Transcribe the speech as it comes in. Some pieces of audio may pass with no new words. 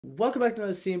Welcome back to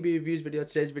another CMB Reviews video.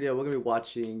 Today's video, we're going to be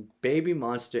watching Baby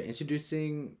Monster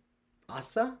introducing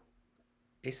ASA?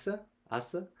 ASA?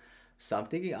 So I'm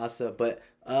thinking ASA, but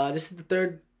this is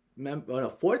the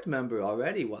fourth member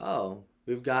already. Wow.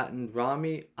 We've gotten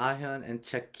Rami, Ahyun, and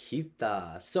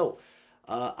Chiquita. So,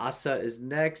 ASA is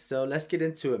next, so let's get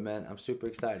into it, man. I'm super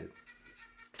excited.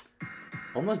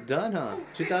 Almost done, huh?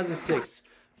 2006.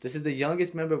 This is the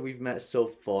youngest member we've met so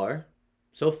far.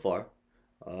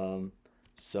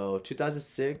 So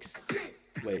 2006.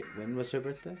 Wait, when was her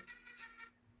birthday?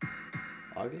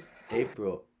 August?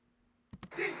 April.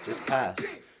 Just passed.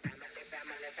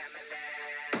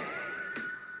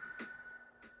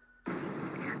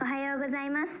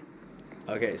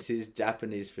 Okay, she's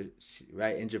Japanese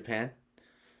right in Japan.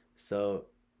 So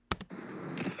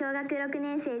so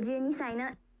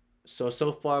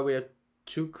far we have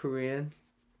 2 Korean,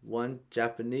 1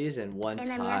 Japanese, and 1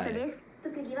 Thai.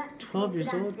 12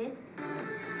 years old?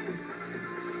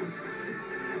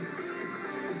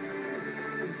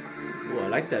 Ooh, I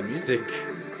like that music.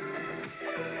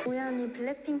 우연히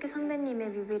블랙핑크 선배님의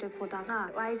뮤비를 보다가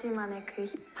YG만의 그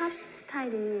힙합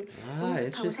스타일이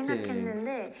좋다고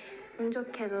생각했는데 운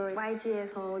좋게도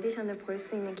YG에서 오디션을 볼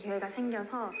수 있는 기회가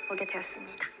생겨서 보게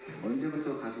되었습니다.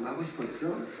 언제부터 가수 하고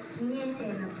싶었죠? 2年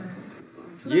生の頃.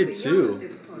 Year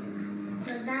 2.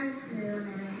 저 댄스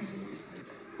연애를 했어요.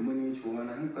 부모님이 좋아하는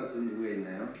한국 가수는 누구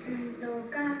있나요? お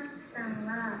母さん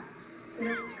はブ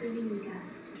ロックリーが好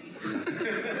き.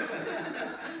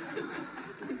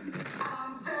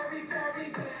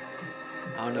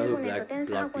 I don't know who Black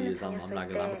B is. I'm not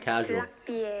gonna lie. I'm casual.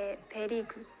 블락비의 Very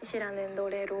Good이라는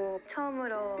노래로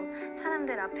처음으로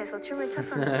사람들 앞에서 춤을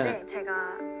췄었는데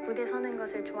제가 무대 서는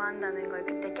것을 좋아한다는 걸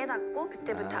그때 깨닫고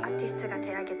그때부터 아티스트가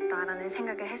돼야겠다라는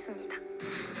생각을 했습니다.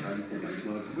 나한테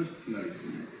마지막으로 하고 싶은 말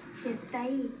있으면 絶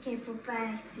対 K-POP ア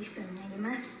ーティストになり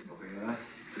ます.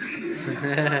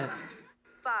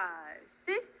 5,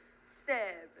 6,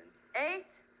 7, 8,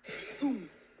 boom,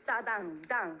 da dang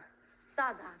dang,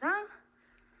 da da dang,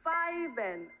 5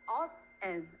 and up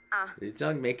and He's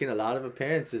young, making a lot of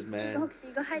appearances, man.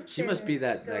 She must be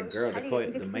that girl,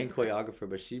 the main choreographer,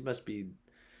 but she's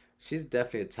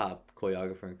definitely a top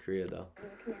choreographer in Korea, though.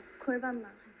 그냥 골반만.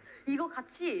 이거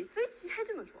같이 스위치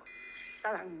해주면 좋아.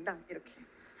 따당당 이렇게.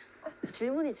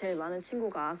 질문이 제일 많은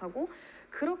친구가 아사고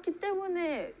그렇기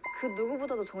때문에 그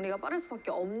누구보다도 정리가 빠를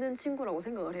수밖에 없는 친구라고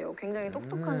생각을 해요. 굉장히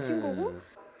똑똑한 친구고.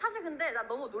 사실 근데 나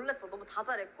너무 놀랬어. 너무 다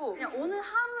잘했고 그냥 오늘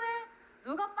하루에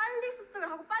누가 빨리 습득을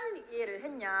하고 빨리 이해를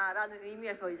했냐라는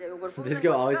의미에서 이제 요걸 뽑는 This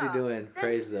girl always 거니까 doing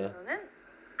praise though. 저는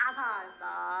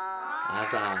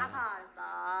아사였다.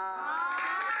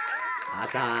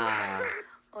 ASA.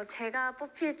 제가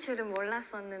뽑힐 줄은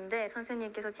몰랐었는데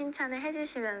선생님께서 칭찬을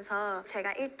해주시면서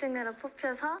제가 1등으로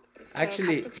뽑혀서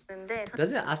Actually, 같이 주는데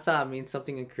doesn't ASA mean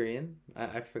something in Korean?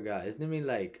 I forgot. Doesn't it mean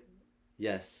like,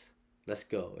 yes, let's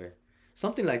go, or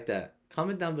something like that?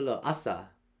 Comment down below. ASA.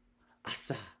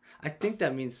 I think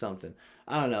that means something.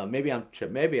 I don't know. Maybe I'm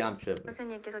tripping.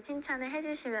 선생님께서 칭찬을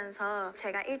해주시면서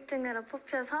제가 1등으로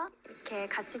뽑혀서 이렇게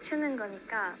같이 추는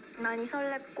거니까 많이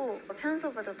설렜고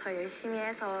평소보다 더 열심히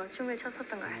해서 춤을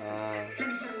췄었던 것 같습니다.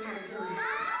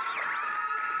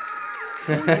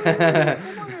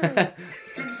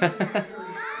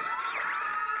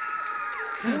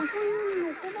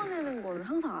 효율로 뽑아내는 거는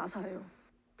항상 아사예요.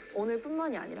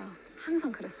 오늘뿐만이 아니라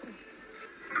항상 그랬어요.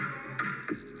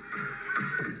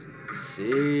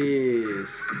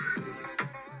 Sheesh.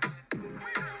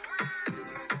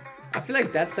 I feel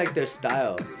like that's like their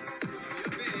style.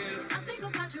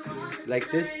 Like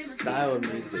this style of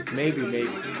music. Maybe.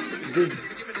 This.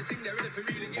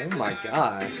 Oh my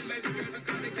gosh.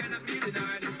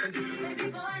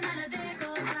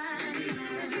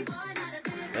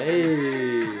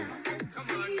 Hey.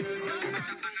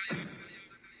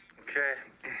 Okay.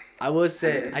 I will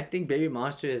say, I think Baby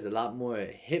Monster is a lot more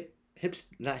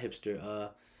not hip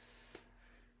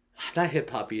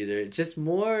hop either. Just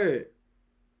more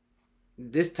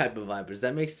this type of vibe. Does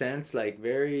that make sense? Like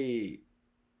very,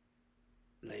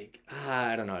 like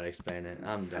I don't know how to explain it.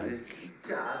 I'm done.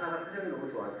 진짜 아사가 표정이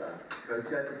너무 좋았다.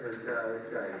 결제할 때 결제할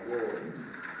줄 알고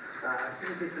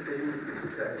힘들을 때 힘들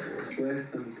줄 알고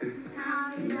좋아했던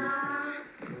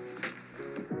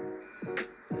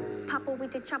Papa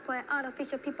with the chopper and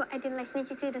artificial people acting like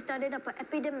snitches see that started up an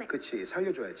epidemic. 그치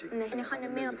살려줘야지. 네. And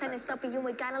 100 mil tennis stop you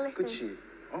ain't gotta listen. 그치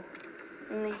어?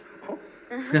 네. 어?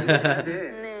 네.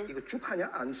 근데 이거 쭉 하냐?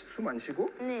 숨 안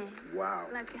쉬고? 네. 와우.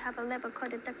 Like you have a level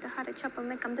called Dr. How to chopper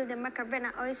make them do the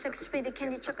macarena. Always sex speed the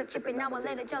candy chocolate chip and now I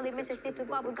let it jolly miss it stick to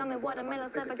bubble gum and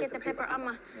watermelon never get the pepper on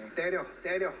my 때려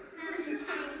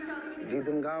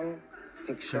리듬감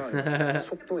딕션,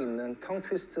 속도 있는 텅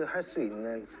트위스트 할 수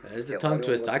있는 There's the tongue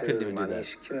twist. I couldn't even do 많이 that.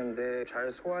 시키는데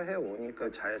잘 소화해 오니까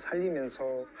잘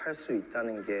살리면서 할 수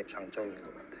있다는 게 장점인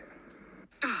것 같아요.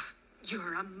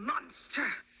 You're a monster.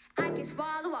 I can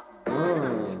swallow up, bottle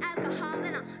up, alcohol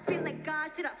and I feel like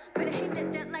Godzilla, but I hate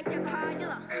that like they're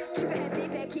cardinal. Sugar head, big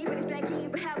bag, keep it is black,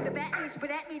 but help the bad news, but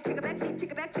that means take a back seat,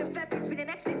 take it back to a fat piece, but the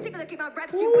next is take a look at my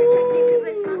rap sheet, what attractive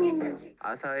privilege, my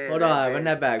아사의 Hold on, run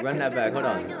that back, run that back. Hold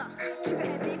on. Sugar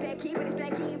head, big bag, keep it is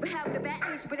black, but help the bad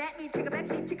news, but that means take a back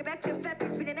seat, take it back to a fat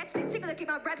piece, but the next is take a look at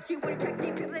my rap sheet, what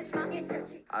attractive privilege, my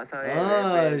아사의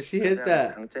Oh, 랩의 she hit 가장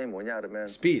that. 장점이 뭐냐 그러면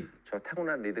Speed. 저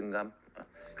타고난 리듬감,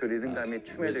 그 리듬감이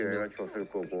춤에도 영향을 줬을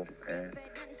거고, 예.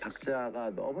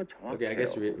 박자가 너무 정확해요. Okay, I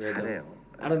guess rhythm. 잘해요.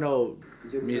 I don't know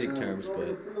music terms,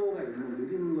 but 플로우가 있는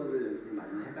느린 거를 연습을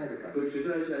많이 해봐야 될 것 같아요. 그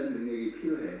주저하시는 능력이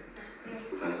필요해.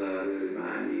 가사를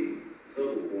많이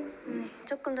써보고.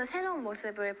 조금 더 새로운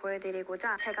모습을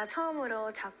보여드리고자 제가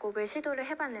처음으로 작곡을 시도를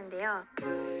해봤는데요.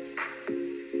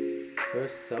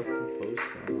 first self-composed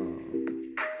song.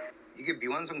 이게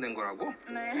미완성된 거라고?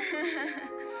 네.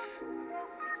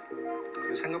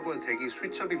 생각보다 되게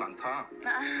스위첩이 많다.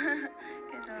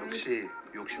 역시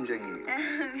욕심쟁이.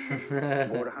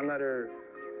 뭘 하나를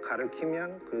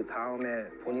가르치면 그 다음에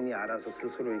본인이 알아서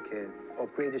스스로 이렇게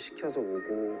업그레이드 시켜서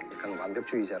오고 약간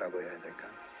완벽주의자라고 해야 될까?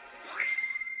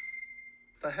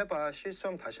 일단 해봐.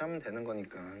 실수하면 다시 하면 되는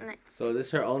거니까. 네. So this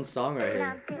is her own song right here.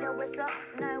 난 필요했어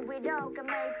널 위로가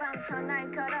매일 밤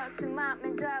전화를 걸어 to mom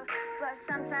and dad but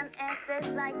sometimes it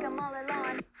feels like I'm all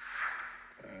alone.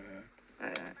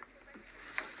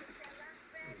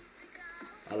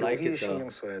 I like 여기 it though. 신경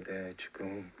써야 돼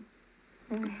지금.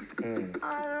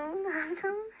 아 너무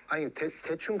감동. 아니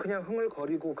대충 그냥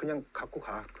흥얼거리고 그냥 갖고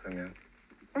가 그러면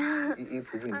이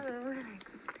부분. 아 너무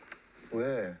왜?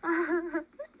 왜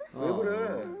Oh. 그래?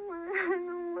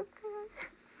 너무 못해.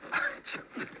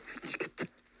 진짜 미치겠다.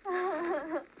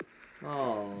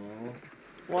 Oh.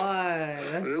 Why?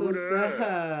 That's 왜 so 그래?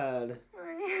 sad.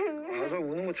 아사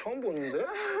우는 거 처음 보는데?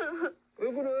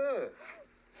 왜 그래?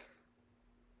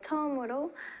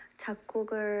 처음으로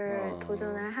작곡을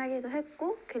도전을 하기도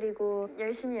했고 그리고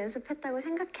열심히 연습했다고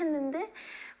생각했는데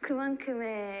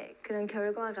그만큼의 그런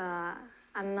결과가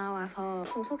안 나와서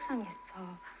좀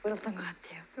속상했어. 울었던 것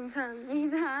같아요.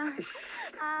 감사합니다.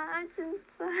 아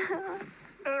진짜.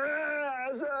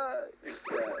 아사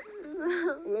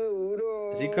왜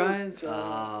울어? Is he crying?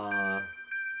 I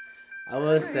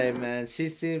will say, man, she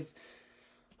seems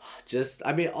just.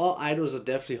 I mean, all idols are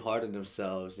definitely hard on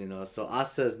themselves, you know. So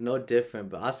Asa is no different,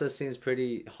 but Asa seems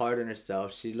pretty hard on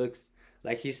herself. She looks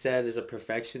like he said is a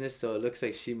perfectionist, so it looks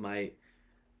like she might.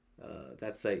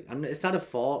 That's like it's not a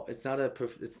fault. It's not a.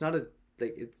 It's not a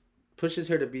like. It pushes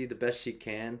her to be the best she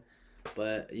can,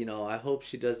 but you know, I hope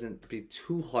she doesn't be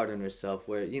too hard on herself.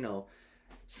 Where you know,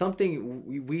 something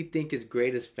we think is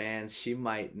great as fans, she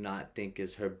might not think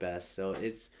is her best. So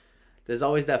there's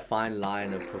always that fine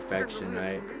line of perfection,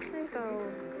 right? 그러니까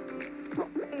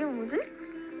이게 뭐지?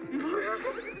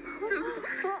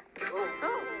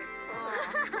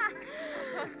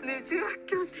 내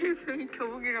중학교 때 입은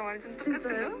교복이랑 완전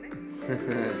똑같은데?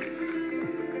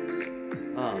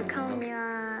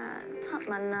 루카언니와 첫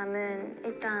만남은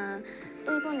일단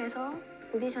일본에서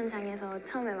오디션장에서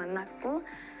처음에 만났고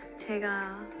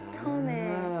제가 처음에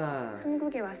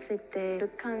한국에 왔을 때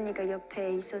루카 언니가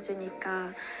옆에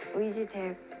있어주니까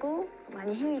의지됐고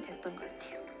많이 힘이 됐던 것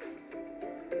같아요.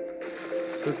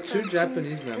 So two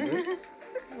Japanese members.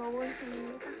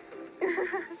 먹었습니다.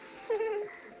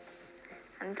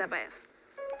 앉아봐요.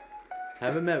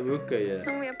 Haven't met Ruka yet.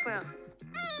 너무 예뻐요.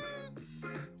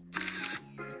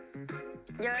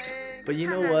 But you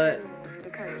know what?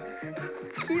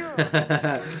 귀여워.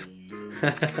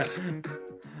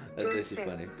 That's actually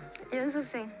funny.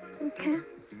 연습생.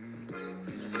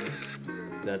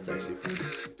 That's actually funny.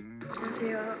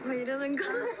 안녕하세요. 뭐 이러는 거.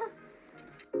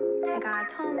 제가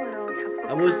처음으로 작곡한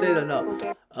I will say that no.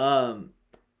 곡에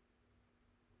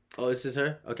Oh, this is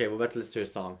her? Okay, we're about to listen to her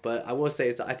song. But I will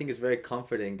say I think it's very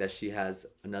comforting that she has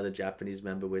another Japanese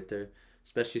member with her,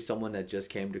 especially someone that just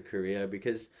came to Korea,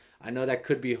 because I know that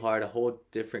could be hard, a whole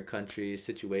different country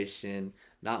situation,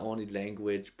 not only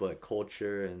language but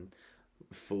culture and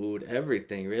food,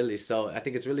 everything really. So I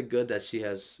think it's really good that she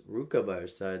has Ruka by her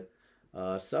side.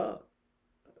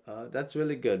 That's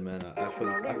really good, man. I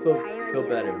feel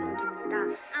better, man.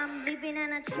 I'm living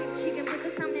on a trip 지금부터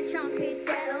 3년 전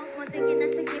그대로 모든 게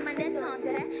낯설기만 내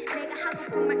선택 내가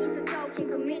하고픈 말 있어도 can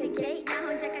communicate 나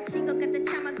혼자 갇힌 것 같아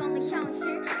참아먹는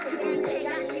현실 지금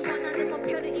제가 네 원하는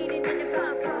목표를 이루는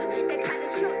바빠 내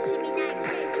가르쳐 침이 나의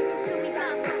제 숨이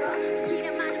가빠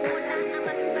길의 말은 몰라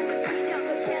아마 그것을 지려고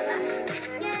젤라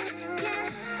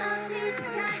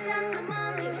저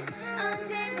멀리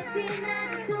언젠가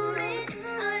빛나지 우린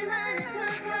얼마나 더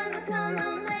가고 더 no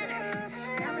matter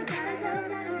Now we gotta go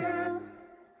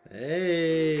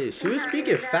Hey, she was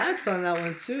speaking facts on that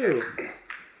one too.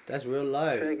 That's real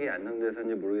life. 트랙이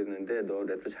안정돼서인지 모르겠는데 너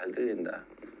랩도 잘 들린다.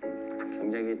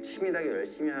 굉장히 치밀하게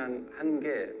열심히 한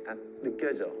게 다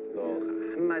느껴져. 너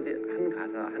한마디, 한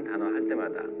가사, 한 단어 할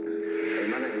때마다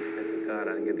얼마나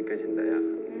연습했을까라는 게 느껴진다, 야.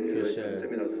 For 그게 sure.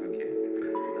 장점이라고 생각해.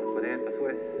 고생했어,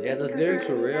 수고했어. Yeah, those lyrics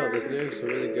were real. Those lyrics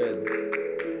were really good.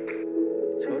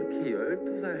 저렇게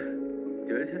 12살,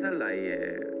 13살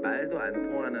나이에 말도 안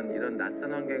통하는 이런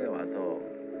낯선 환경에 와서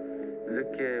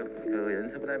이렇게 그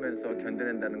연습을 하면서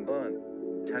견뎌낸다는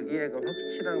건 자기의 그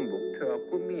확실한 목표와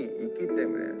꿈이 있기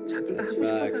때문에 자기가 That's 하고 싶어서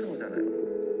하는 facts.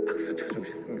 거잖아요. 박수 쳐주고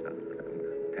싶습니다.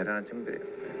 대단한 친구들이에요.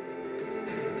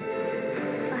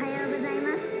 おはようござい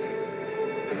ます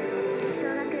小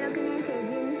学6年生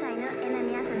12歳の榎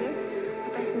並麻です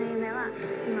私の夢は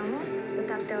今も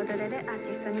歌って踊れるアーテ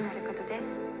ィストになることです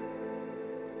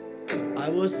I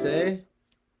will say,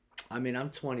 I mean, I'm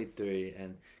 23,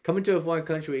 and coming to a foreign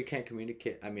country where you can't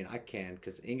communicate. I mean, I can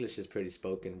because English is pretty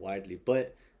spoken widely,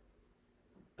 but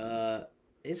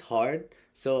it's hard.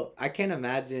 So I can't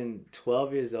imagine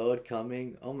 12 years old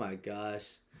coming. Oh my gosh,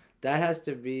 that has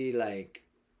to be like,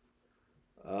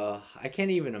 I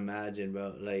can't even imagine,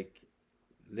 bro. Like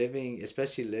living,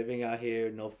 especially living out here,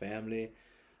 no family.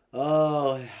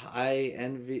 Oh, I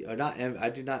envy, or not envy. I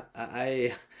do not.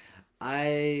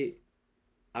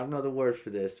 I don't know the word for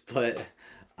this, but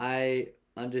I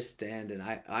understand, and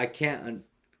I can't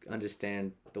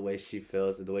understand the way she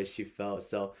feels and the way she felt.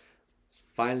 So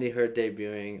finally, her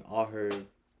debuting, all her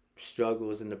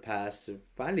struggles in the past have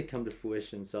finally come to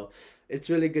fruition. So it's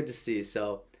really good to see.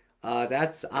 So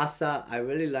that's ASA. I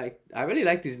really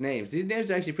like these names. These names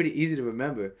are actually pretty easy to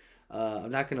remember. I'm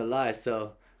not gonna lie.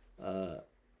 So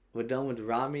we're done with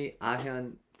Rami,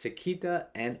 Ahyan, Chiquita,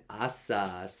 and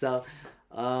ASA. So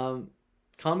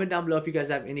comment down below if you guys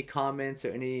have any comments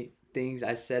or any things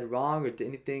I said wrong or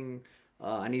anything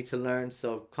I need to learn.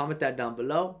 So comment that down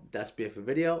below. That's be it for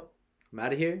video. I'm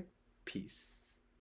out of here. Peace.